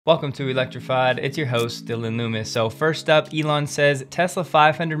Welcome to Electrified. It's your host, Dylan Loomis. So first up, Elon says Tesla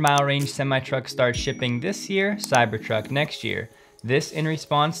 500-mile range semi-truck starts shipping this year, Cybertruck next year. This in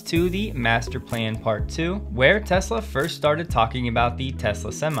response to the Master Plan Part 2, where Tesla first started talking about the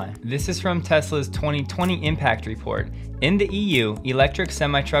Tesla Semi. This is from Tesla's 2020 Impact Report. In the EU, electric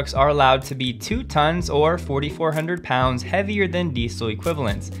semi-trucks are allowed to be 2 tons or 4,400 pounds heavier than diesel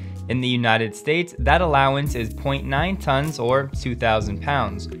equivalents. In the United States, that allowance is 0.9 tons or 2,000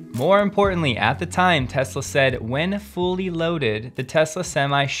 pounds. More importantly, at the time, Tesla said when fully loaded, the Tesla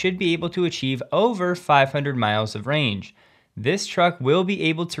Semi should be able to achieve over 500 miles of range. This truck will be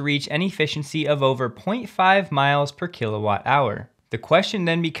able to reach an efficiency of over 0.5 miles per kilowatt hour. The question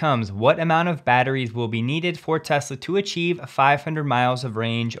then becomes, what amount of batteries will be needed for Tesla to achieve 500 miles of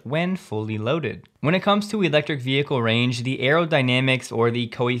range when fully loaded? When it comes to electric vehicle range, the aerodynamics or the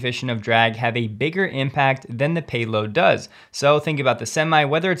coefficient of drag have a bigger impact than the payload does. So think about the Semi,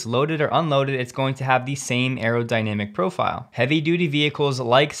 whether it's loaded or unloaded, it's going to have the same aerodynamic profile. Heavy-duty vehicles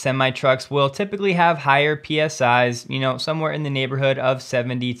like semi-trucks will typically have higher PSIs, somewhere in the neighborhood of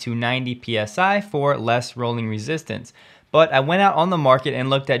 70 to 90 PSI for less rolling resistance. But I went out on the market and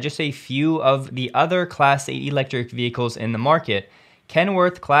looked at just a few of the other Class 8 electric vehicles in the market.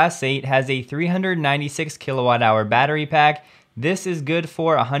 Kenworth Class 8 has a 396 kilowatt hour battery pack. This is good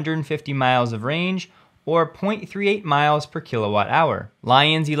for 150 miles of range or 0.38 miles per kilowatt hour.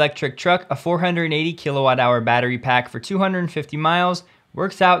 Lion's electric truck, a 480 kilowatt hour battery pack for 250 miles,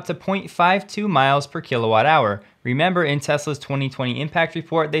 works out to 0.52 miles per kilowatt hour. Remember, in Tesla's 2020 Impact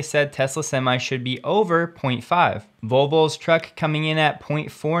Report, they said Tesla Semi should be over 0.5. Volvo's truck coming in at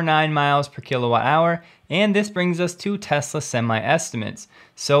 0.49 miles per kilowatt hour, and this brings us to Tesla Semi estimates.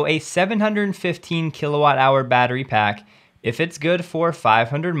 So a 715 kilowatt hour battery pack, if it's good for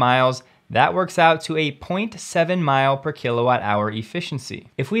 500 miles, that works out to a 0.7 mile per kilowatt hour efficiency.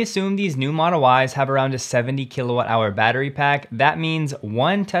 If we assume these new Model Ys have around a 70 kilowatt hour battery pack, that means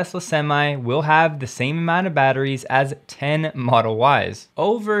one Tesla Semi will have the same amount of batteries as 10 Model Ys.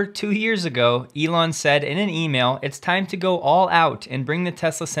 Over 2 years ago, Elon said in an email, it's time to go all out and bring the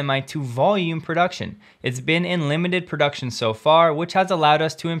Tesla Semi to volume production. It's been in limited production so far, which has allowed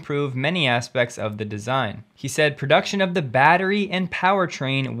us to improve many aspects of the design. He said production of the battery and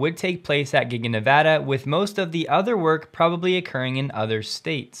powertrain would take place at Giga, Nevada, with most of the other work probably occurring in other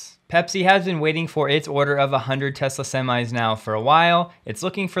states. Pepsi has been waiting for its order of 100 Tesla Semis now for a while. It's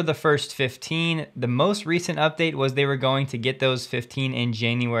looking for the first 15. The most recent update was they were going to get those 15 in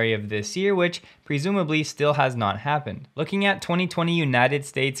January of this year, which presumably still has not happened. Looking at 2020 United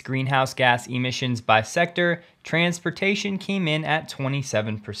States greenhouse gas emissions by sector, transportation came in at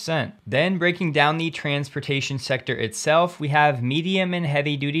 27%. Then breaking down the transportation sector itself, we have medium and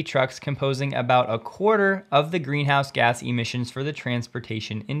heavy duty trucks composing about a quarter of the greenhouse gas emissions for the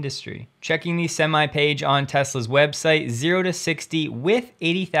transportation industry. Checking the Semi page on Tesla's website, 0 to 60 with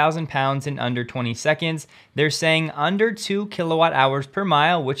 80,000 pounds in under 20 seconds. They're saying under 2 kilowatt hours per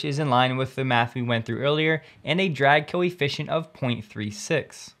mile, which is in line with the math we went through earlier, and a drag coefficient of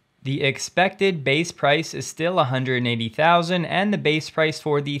 0.36. The expected base price is still $180,000, and the base price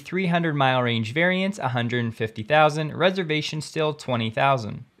for the 300-mile range variant, $150,000, reservation still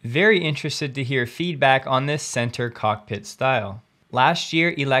 $20,000. Very interested to hear feedback on this center cockpit style. Last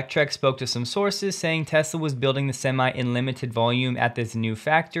year, Electrek spoke to some sources saying Tesla was building the Semi in limited volume at this new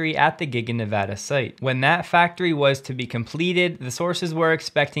factory at the Giga, Nevada site. When that factory was to be completed, the sources were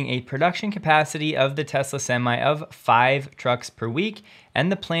expecting a production capacity of the Tesla Semi of 5 trucks per week,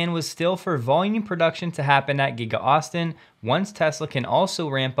 and the plan was still for volume production to happen at Giga Austin once Tesla can also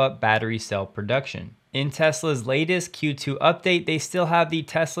ramp up battery cell production. In Tesla's latest Q2 update, they still have the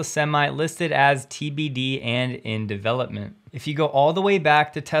Tesla Semi listed as TBD and in development. If you go all the way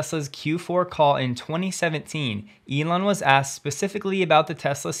back to Tesla's Q4 call in 2017, Elon was asked specifically about the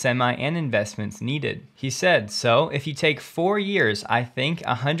Tesla Semi and investments needed. He said, so if you take 4 years, I think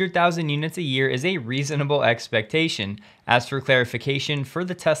 100,000 units a year is a reasonable expectation. As for clarification for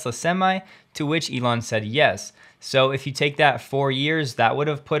the Tesla Semi, to which Elon said yes. So if you take that 4 years, that would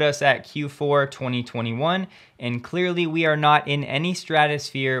have put us at Q4 2021, and clearly we are not in any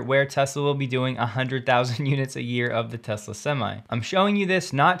stratosphere where Tesla will be doing 100,000 units a year of the Tesla Semi. I'm showing you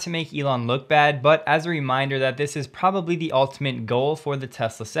this not to make Elon look bad, but as a reminder that this is probably the ultimate goal for the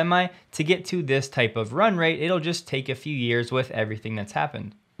Tesla Semi. To get to this type of run rate, it'll just take a few years with everything that's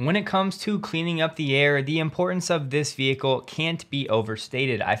happened. When it comes to cleaning up the air, the importance of this vehicle can't be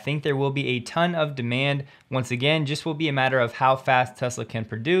overstated. I think there will be a ton of demand. Once again, just will be a matter of how fast Tesla can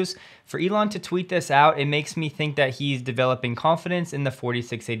produce. For Elon to tweet this out, it makes me think that he's developing confidence in the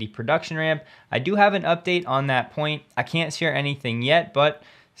 4680 production ramp. I do have an update on that point. I can't share anything yet, but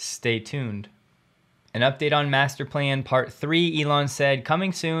Stay tuned. An update on Master Plan Part 3, Elon said,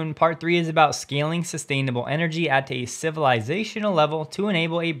 coming soon. Part 3 is about scaling sustainable energy at a civilizational level to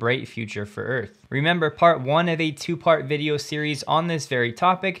enable a bright future for Earth. Remember, Part 1 of a 2-part video series on this very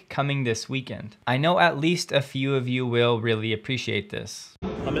topic coming this weekend. I know at least a few of you will really appreciate this.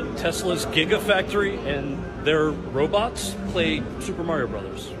 I'm at Tesla's Giga factory, and their robots play Super Mario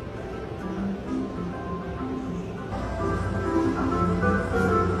Brothers.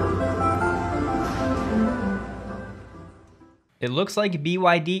 It looks like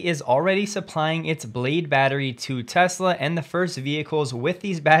BYD is already supplying its Plaid battery to Tesla, and the first vehicles with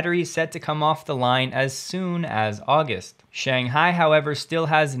these batteries set to come off the line as soon as August. Shanghai, however, still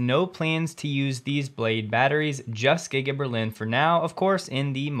has no plans to use these Plaid batteries, just Giga Berlin for now, of course,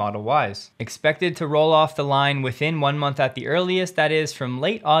 in the Model Ys. Expected to roll off the line within 1 month at the earliest, that is from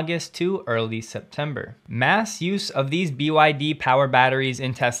late August to early September. Mass use of these BYD power batteries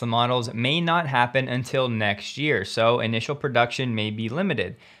in Tesla models may not happen until next year, so initial production may be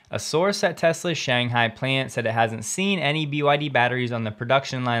limited. A source at Tesla's Shanghai plant said it hasn't seen any BYD batteries on the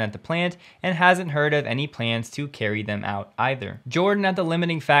production line at the plant and hasn't heard of any plans to carry them out either. Jordan at The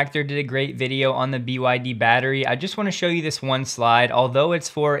Limiting Factor did a great video on the BYD battery. I just want to show you this one slide. Although it's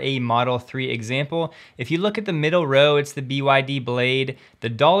for a Model 3 example, if you look at the middle row, it's the BYD Plaid. The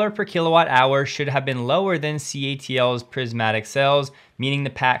dollar per kilowatt hour should have been lower than CATL's prismatic cells, meaning the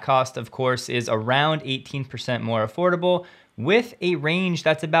pack cost, of course, is around 18% more affordable, with a range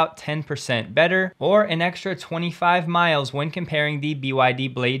that's about 10% better, or an extra 25 miles when comparing the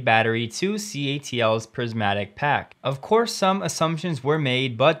BYD Plaid battery to CATL's prismatic pack. Of course, some assumptions were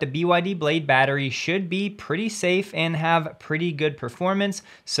made, but the BYD Plaid battery should be pretty safe and have pretty good performance,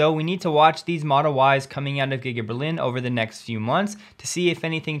 so we need to watch these Model Ys coming out of Giga Berlin over the next few months to see if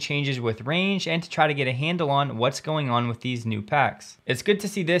anything changes with range and to try to get a handle on what's going on with these new packs. It's good to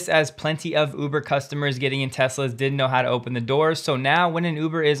see this, as plenty of Uber customers getting in Teslas didn't know how to open the doors, so now when an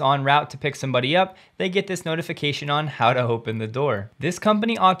Uber is en route to pick somebody up, they get this notification on how to open the door. This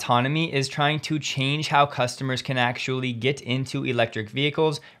company, Autonomy, is trying to change how customers can actually get into electric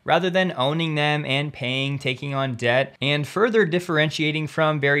vehicles rather than owning them and paying, taking on debt, and further differentiating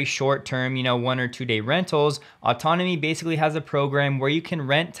from very short-term, 1 or 2 day rentals. Autonomy basically has a program where you can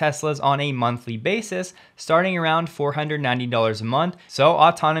rent Teslas on a monthly basis, starting around $490 a month. So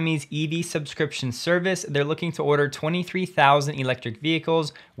Autonomy's EV subscription service, they're looking to order 23,000 electric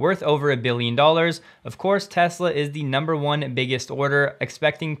vehicles worth over $1 billion. Of course, Tesla is the #1 biggest order,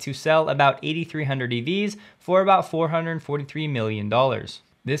 expecting to sell about 8,300 EVs for about $443 million.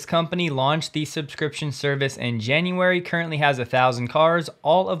 This company launched the subscription service in January, currently has 1,000 cars,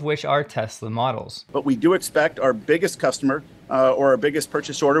 all of which are Tesla models. But we do expect our biggest customer or our biggest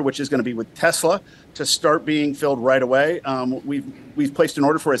purchase order, which is going to be with Tesla, to start being filled right away. We've placed an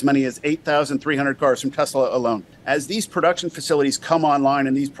order for as many as 8,300 cars from Tesla alone. As these production facilities come online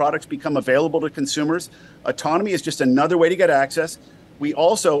and these products become available to consumers, Autonomy is just another way to get access. We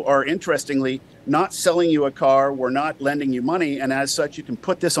also are, interestingly, not selling you a car. We're not lending you money. And as such, you can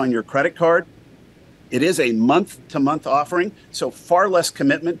put this on your credit card. It is a month-to-month offering, so far less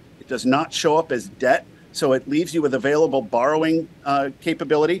commitment. It does not show up as debt, so it leaves you with available borrowing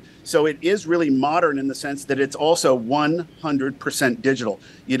capability. So it is really modern in the sense that it's also 100% digital.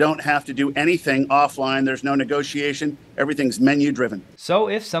 You don't have to do anything offline. There's no negotiation. Everything's menu driven. So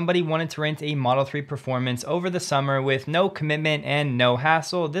if somebody wanted to rent a Model 3 Performance over the summer with no commitment and no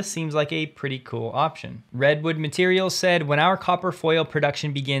hassle, this seems like a pretty cool option. Redwood Materials said, when our copper foil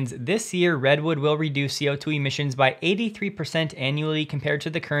production begins this year, Redwood will reduce CO2 emissions by 83% annually compared to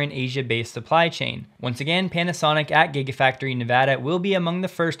the current Asia-based supply chain. Once again, Panasonic at Gigafactory Nevada will be among the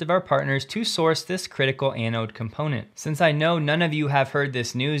first of our partners to source this critical anode component. Since I know none of you have heard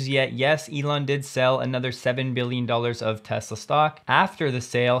this news yet, yes, Elon did sell another $7 billion of Tesla stock. After the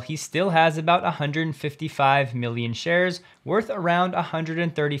sale, he still has about 155 million shares worth around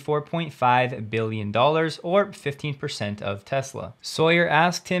 $134.5 billion, or 15% of Tesla. Sawyer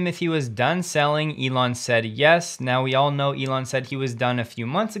asked him if he was done selling. Elon said yes. Now we all know Elon said he was done a few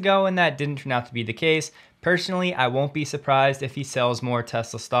months ago, and that didn't turn out to be the case. Personally, I won't be surprised if he sells more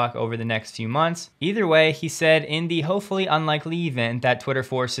Tesla stock over the next few months. Either way, he said, in the hopefully unlikely event that Twitter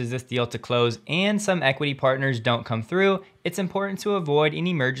forces this deal to close and some equity partners don't come through, it's important to avoid an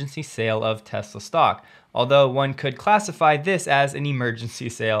emergency sale of Tesla stock. Although one could classify this as an emergency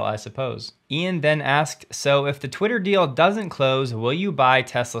sale, I suppose. Ian then asked, so if the Twitter deal doesn't close, will you buy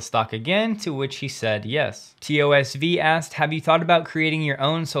Tesla stock again? To which he said yes. TOSV asked, have you thought about creating your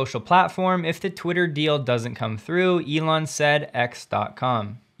own social platform if the Twitter deal doesn't come through? Elon said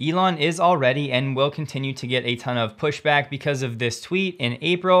X.com. Elon is already and will continue to get a ton of pushback because of this tweet in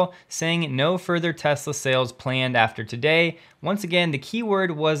April saying no further Tesla sales planned after today. Once again, the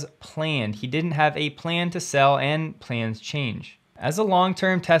keyword was planned. He didn't have a plan to sell, and plans change. As a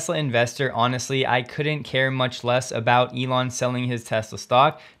long-term Tesla investor, honestly, I couldn't care much less about Elon selling his Tesla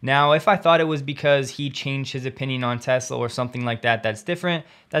stock. Now, if I thought it was because he changed his opinion on Tesla or something like that, that's different.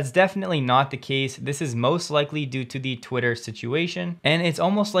 That's definitely not the case. This is most likely due to the Twitter situation. And it's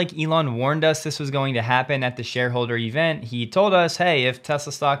almost like Elon warned us this was going to happen at the shareholder event. He told us, hey, if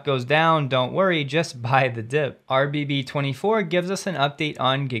Tesla stock goes down, don't worry, just buy the dip. RBB24 gives us an update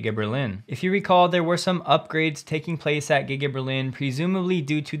on Giga Berlin. If you recall, there were some upgrades taking place at Giga Berlin, presumably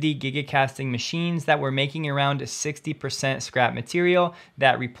due to the Giga casting machines that were making around 60% scrap material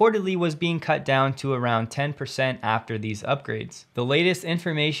that reportedly was being cut down to around 10% after these upgrades. The latest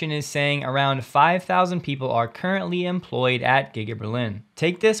information is saying around 5,000 people are currently employed at Giga Berlin.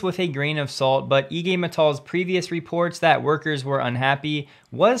 Take this with a grain of salt, but IG Metall's previous reports that workers were unhappy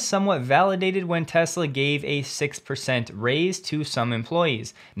was somewhat validated when Tesla gave a 6% raise to some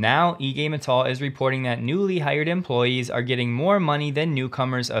employees. Now, IG Metall is reporting that newly hired employees are getting more money than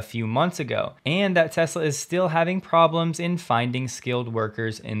newcomers a few months ago, and that Tesla is still having problems in finding skilled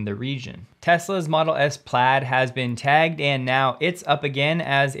workers in the region. Tesla's Model S Plaid has been tagged, and now it's up again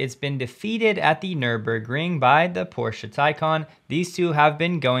as it's been defeated at the Nurburgring by the Porsche Taycan. These two have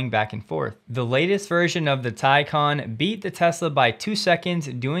been going back and forth. The latest version of the Taycan beat the Tesla by 2 seconds,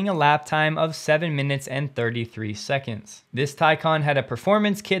 doing a lap time of 7 minutes and 33 seconds. This Taycan had a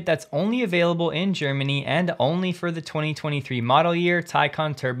performance kit that's only available in Germany and only for the 2023 model year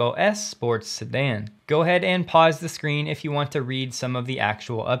Taycan Turbo S Sports Sedan. Go ahead and pause the screen if you want to read some of the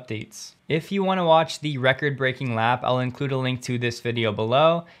actual updates. If you want to watch the record-breaking lap, I'll include a link to this video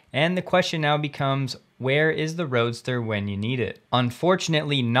below, and the question now becomes, where is the Roadster when you need it?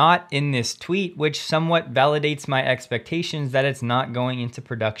 Unfortunately, not in this tweet, which somewhat validates my expectations that it's not going into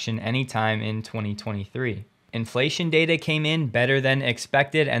production anytime in 2023. Inflation data came in better than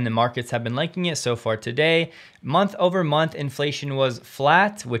expected, and the markets have been liking it so far today. Month over month, inflation was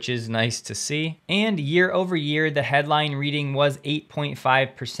flat, which is nice to see. And year over year, the headline reading was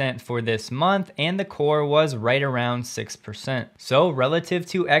 8.5% for this month, and the core was right around 6%. So relative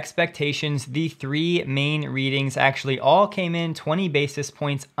to expectations, the three main readings actually all came in 20 basis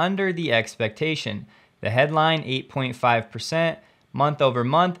points under the expectation. The headline, 8.5%. Month over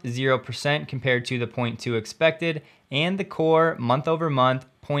month, 0% compared to the 0.2 expected, and the core month over month,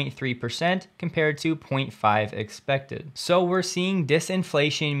 0.3% compared to 0.5 expected. So we're seeing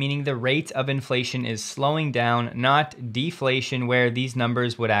disinflation, meaning the rate of inflation is slowing down, not deflation where these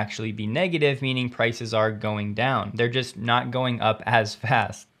numbers would actually be negative, meaning prices are going down. They're just not going up as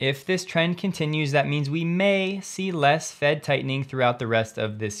fast. If this trend continues, that means we may see less Fed tightening throughout the rest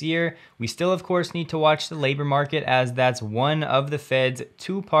of this year. We still, of course, need to watch the labor market, as that's one of the Fed's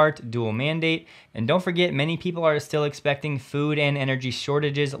two-part dual mandate. And don't forget, many people are still expecting food and energy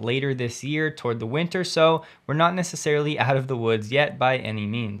shortages later this year toward the winter, so we're not necessarily out of the woods yet by any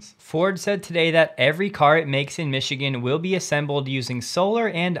means. Ford said today that every car it makes in Michigan will be assembled using solar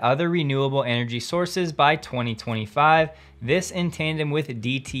and other renewable energy sources by 2025. This in tandem with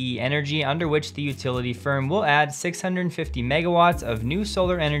DTE Energy, under which the utility firm will add 650 megawatts of new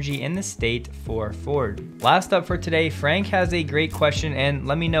solar energy in the state for Ford. Last up for today, Frank has a great question, and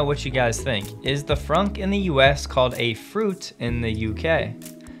let me know what you guys think. Is the frunk in the US called a Froot in the UK?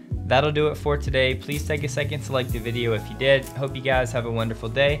 That'll do it for today. Please take a second to like the video if you did. Hope you guys have a wonderful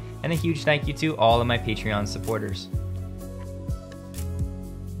day, and a huge thank you to all of my Patreon supporters.